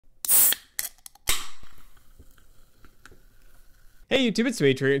Hey YouTube, it's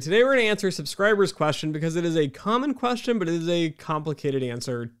Dimitri, and today we're going to answer a subscriber's question because it is a common question, but it is a complicated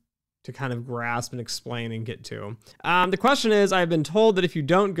answer to kind of grasp and explain and get to. The question is, I've been told that if you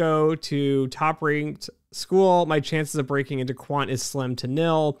don't go to top-ranked school, my chances of breaking into Quant is slim to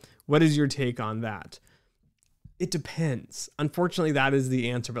nil. What is your take on that? It depends. Unfortunately, that is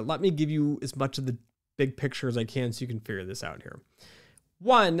the answer, but let me give you as much of the big picture as I can so you can figure this out here.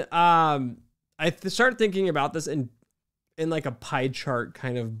 One, I started thinking about this in like a pie chart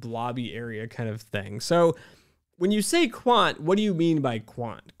kind of blobby area kind of thing. So when you say quant, what do you mean by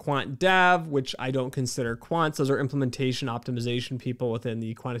quant? Quant dev, which I don't consider quants. Those are implementation optimization people within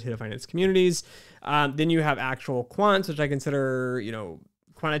the quantitative finance communities. Then you have actual quants, which I consider,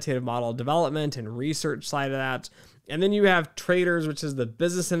 quantitative model development and research side of that. And then you have traders, which is the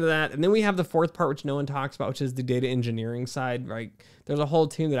business end of that. And then we have the fourth part, which no one talks about, which is the data engineering side, right? There's a whole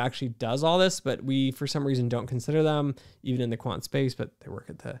team that actually does all this, but we, for some reason, don't consider them even in the quant space, but they work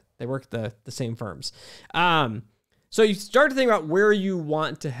at the same firms. So you start to think about where you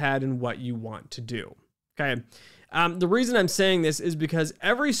want to head and what you want to do. Okay. The reason I'm saying this is because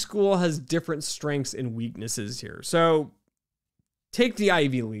every school has different strengths and weaknesses here. So take the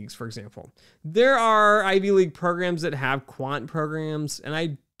Ivy Leagues, for example. There are Ivy League programs that have quant programs, and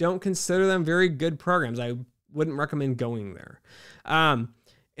I don't consider them very good programs. I wouldn't recommend going there. And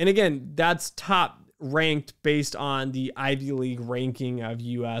again, that's top ranked based on the Ivy League ranking of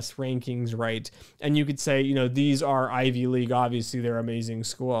US rankings, right? And you could say, these are Ivy League, obviously they're amazing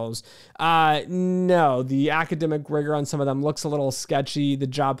schools. No, the academic rigor on some of them looks a little sketchy. The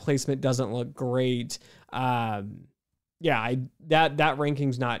job placement doesn't look great. That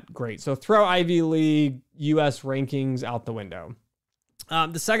ranking's not great. So throw Ivy League US rankings out the window.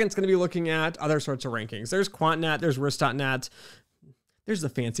 The second's going to be looking at other sorts of rankings. There's QuantNet, there's Risk.net. There's the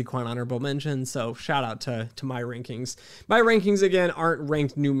fancy quant honorable mention. So shout out to my rankings. My rankings, again, aren't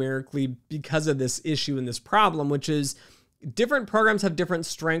ranked numerically because of this issue and this problem, which is different programs have different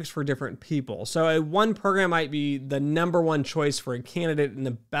strengths for different people. So one program might be the number one choice for a candidate and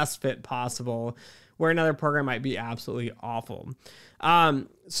the best fit possible, where another program might be absolutely awful.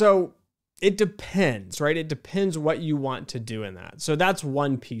 So it depends, right? It depends what you want to do in that. So that's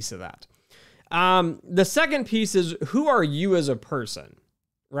one piece of that. The second piece is, who are you as a person,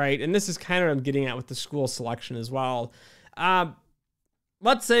 right? And this is kind of what I'm getting at with the school selection as well.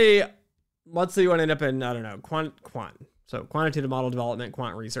 Let's say you want to end up in, I don't know, quant. So quantitative model development,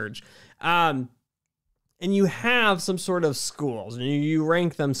 quant research. And you have some sort of schools and you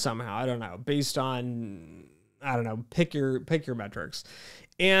rank them somehow, I don't know, based on, pick your metrics.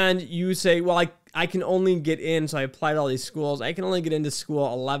 And you say, well, I can only get in, so I applied all these schools. I can only get into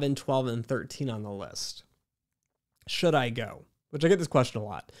school 11, 12, and 13 on the list. Should I go? Which I get this question a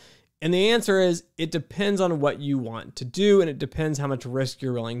lot. And the answer is, it depends on what you want to do, and it depends how much risk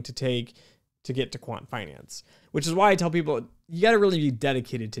you're willing to take to get to quant finance, which is why I tell people, you got to really be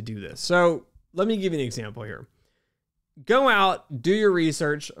dedicated to do this. So let me give you an example here. Go out, do your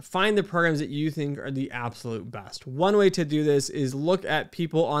research, find the programs that you think are the absolute best. One way to do this is look at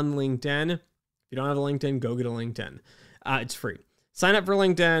people on LinkedIn. If you don't have a LinkedIn, go get a LinkedIn. It's free. Sign up for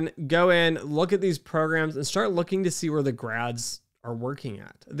LinkedIn, go in, look at these programs, and start looking to see where the grads are working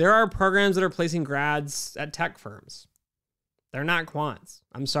at. There are programs that are placing grads at tech firms. They're not quants.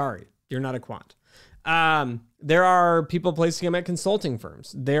 I'm sorry, you're not a quant. There are people placing them at consulting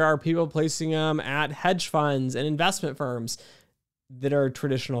firms. There are people placing them at hedge funds and investment firms that are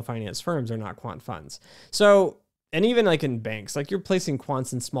traditional finance firms. They're not quant funds. So, and even like in banks, like you're placing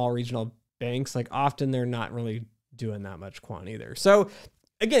quants in small regional banks, like often they're not really doing that much quant either. So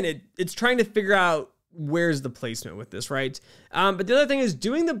again, it's trying to figure out where's the placement with this, right? But the other thing is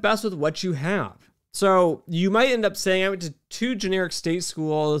doing the best with what you have. So you might end up saying, I went to 2 generic state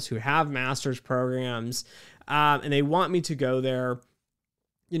schools who have master's programs, and they want me to go there.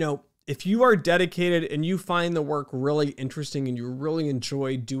 If you are dedicated and you find the work really interesting and you really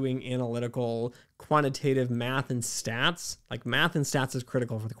enjoy doing analytical, quantitative math and stats, like math and stats is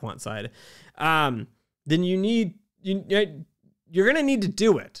critical for the quant side, then you're going to need to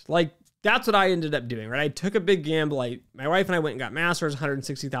do it. Like, that's what I ended up doing, right? I took a big gamble. My wife and I went and got master's,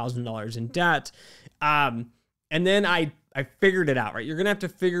 $160,000 in debt. And then I figured it out, right? You're going to have to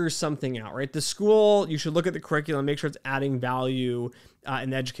figure something out, right? The school, you should look at the curriculum, make sure it's adding value in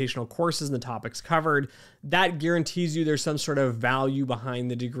the educational courses and the topics covered. That guarantees you there's some sort of value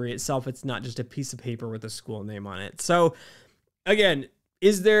behind the degree itself. It's not just a piece of paper with a school name on it. So again,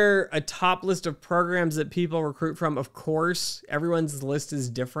 is there a top list of programs that people recruit from? Of course, everyone's list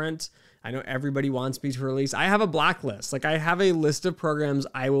is different. I know everybody wants me to release. I have a blacklist. Like, I have a list of programs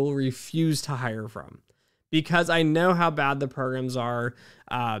I will refuse to hire from because I know how bad the programs are.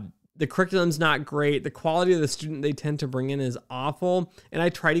 The curriculum's not great. The quality of the student they tend to bring in is awful. And I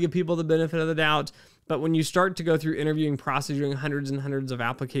try to give people the benefit of the doubt. But when you start to go through interviewing process, doing hundreds and hundreds of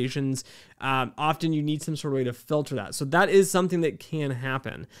applications, often you need some sort of way to filter that. So that is something that can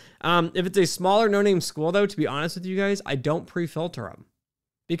happen. If it's a smaller no-name school, though, to be honest with you guys, I don't pre-filter them,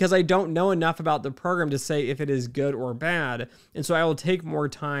 because I don't know enough about the program to say if it is good or bad. And so I will take more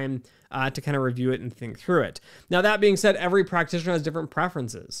time to kind of review it and think through it. Now, that being said, every practitioner has different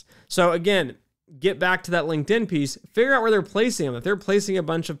preferences. So again, get back to that LinkedIn piece, figure out where they're placing them. If they're placing a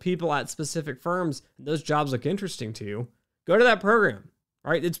bunch of people at specific firms, and those jobs look interesting to you, go to that program,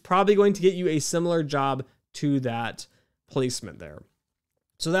 right? It's probably going to get you a similar job to that placement there.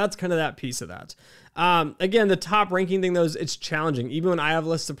 So that's kind of that piece of that. Again, the top ranking thing, though, is it's challenging. Even when I have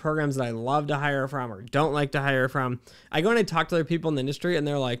lists of programs that I love to hire from or don't like to hire from, I go and I talk to other people in the industry and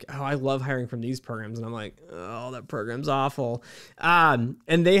they're like, oh, I love hiring from these programs. And I'm like, oh, that program's awful. And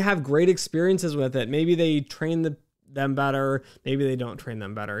they have great experiences with it. Maybe they train them better. Maybe they don't train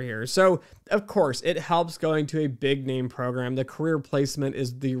them better here. So of course it helps going to a big name program. The career placement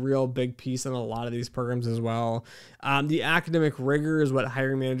is the real big piece in a lot of these programs as well. The academic rigor is what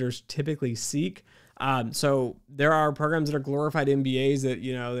hiring managers typically seek. So there are programs that are glorified MBAs that,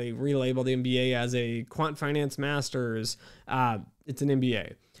 you know, they relabel the MBA as a quant finance master's. It's an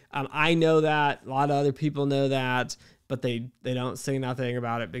MBA. I know that, a lot of other people know that, but they don't say nothing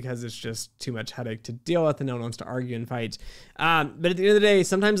about it because it's just too much headache to deal with and no one wants to argue and fight. But at the end of the day,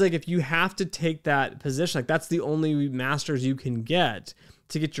 sometimes like if you have to take that position, like that's the only master's you can get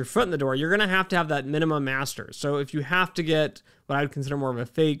to get your foot in the door, you're going to have that minimum master's. So if you have to get what I would consider more of a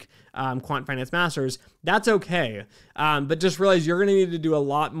fake quant finance master's, that's okay. But just realize you're going to need to do a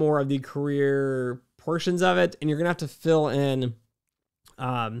lot more of the career portions of it, and you're going to have to fill in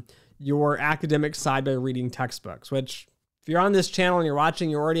your academic side by reading textbooks, which if you're on this channel and you're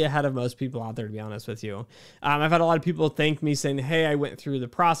watching, you're already ahead of most people out there, to be honest with you. I've had a lot of people thank me saying, hey, I went through the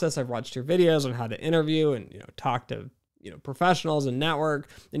process. I've watched your videos on how to interview and, you know, talk to, you know, professionals and network,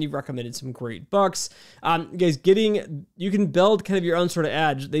 and you've recommended some great books. Guys, you can build kind of your own sort of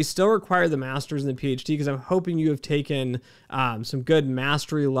edge. They still require the master's and the PhD, because I'm hoping you have taken some good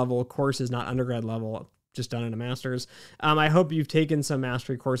mastery level courses, not undergrad level, just done in a master's. I hope you've taken some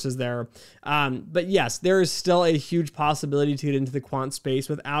mastery courses there. But yes, there is still a huge possibility to get into the quant space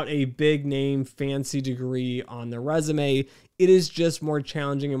without a big name, fancy degree on the resume. It is just more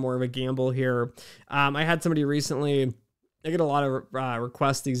challenging and more of a gamble here. I had somebody recently, I get a lot of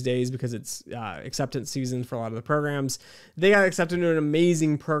requests these days because it's acceptance season for a lot of the programs. They got accepted into an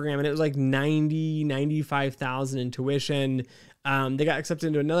amazing program and it was like $95,000 in tuition. They got accepted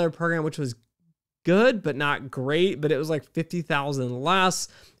into another program, which was good, but not great, but it was like 50,000 less.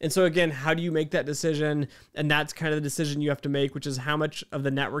 And so again, how do you make that decision? And that's kind of the decision you have to make, which is how much of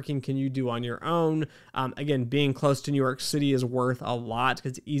the networking can you do on your own? Again, being close to New York City is worth a lot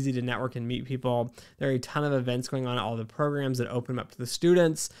because it's easy to network and meet people. There are a ton of events going on at all the programs that open up to the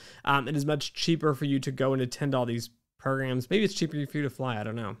students. It is much cheaper for you to go and attend all these programs. Maybe it's cheaper for you to fly. I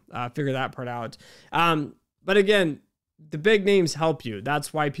don't know. Figure that part out. But again, the big names help you.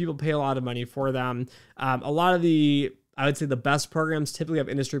 That's why people pay a lot of money for them. A lot of I would say the best programs typically have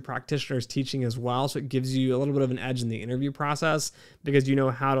industry practitioners teaching as well. So it gives you a little bit of an edge in the interview process because you know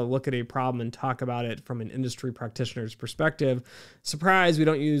how to look at a problem and talk about it from an industry practitioner's perspective. Surprise, we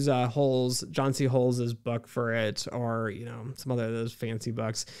don't use John C. Holz's book for it, or, you know, some other of those fancy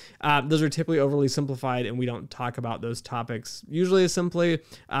books. Those are typically overly simplified and we don't talk about those topics usually as simply.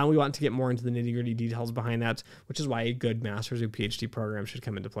 We want to get more into the nitty-gritty details behind that, which is why a good master's or PhD program should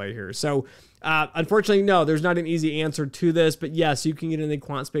come into play here. So unfortunately, no, there's not an easy answer to this, but yes, you can get in the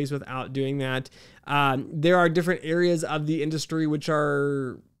quant space without doing that. There are different areas of the industry which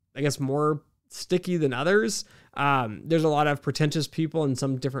are, I guess, more sticky than others. There's a lot of pretentious people in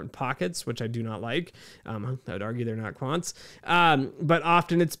some different pockets, which I do not like. I would argue they're not quants. But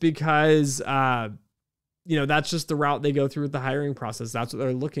often it's because, you know, that's just the route they go through with the hiring process. That's what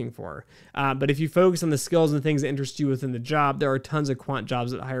they're looking for. But if you focus on the skills and things that interest you within the job, there are tons of quant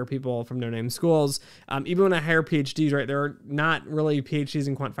jobs that hire people from no-name schools. Even when I hire PhDs, right, there are not really PhDs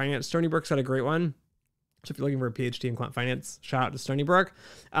in quant finance. Stony Brook's got a great one. So if you're looking for a PhD in quant finance, shout out to Stony Brook.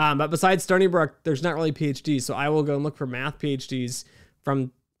 But besides Stony Brook, there's not really PhDs. So I will go and look for math PhDs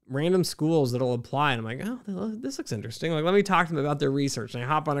from random schools that'll apply. And I'm like, oh, this looks interesting. Like, let me talk to them about their research. And I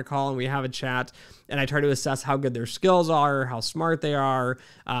hop on a call and we have a chat and I try to assess how good their skills are, how smart they are,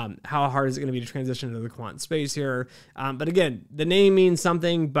 how hard is it going to be to transition into the quant space here. But again, the name means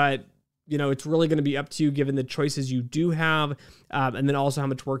something, but you know, it's really going to be up to you given the choices you do have, and then also how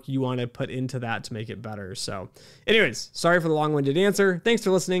much work you want to put into that to make it better. So anyways, sorry for the long-winded answer. Thanks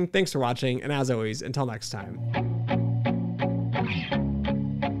for listening. Thanks for watching. And as always, until next time.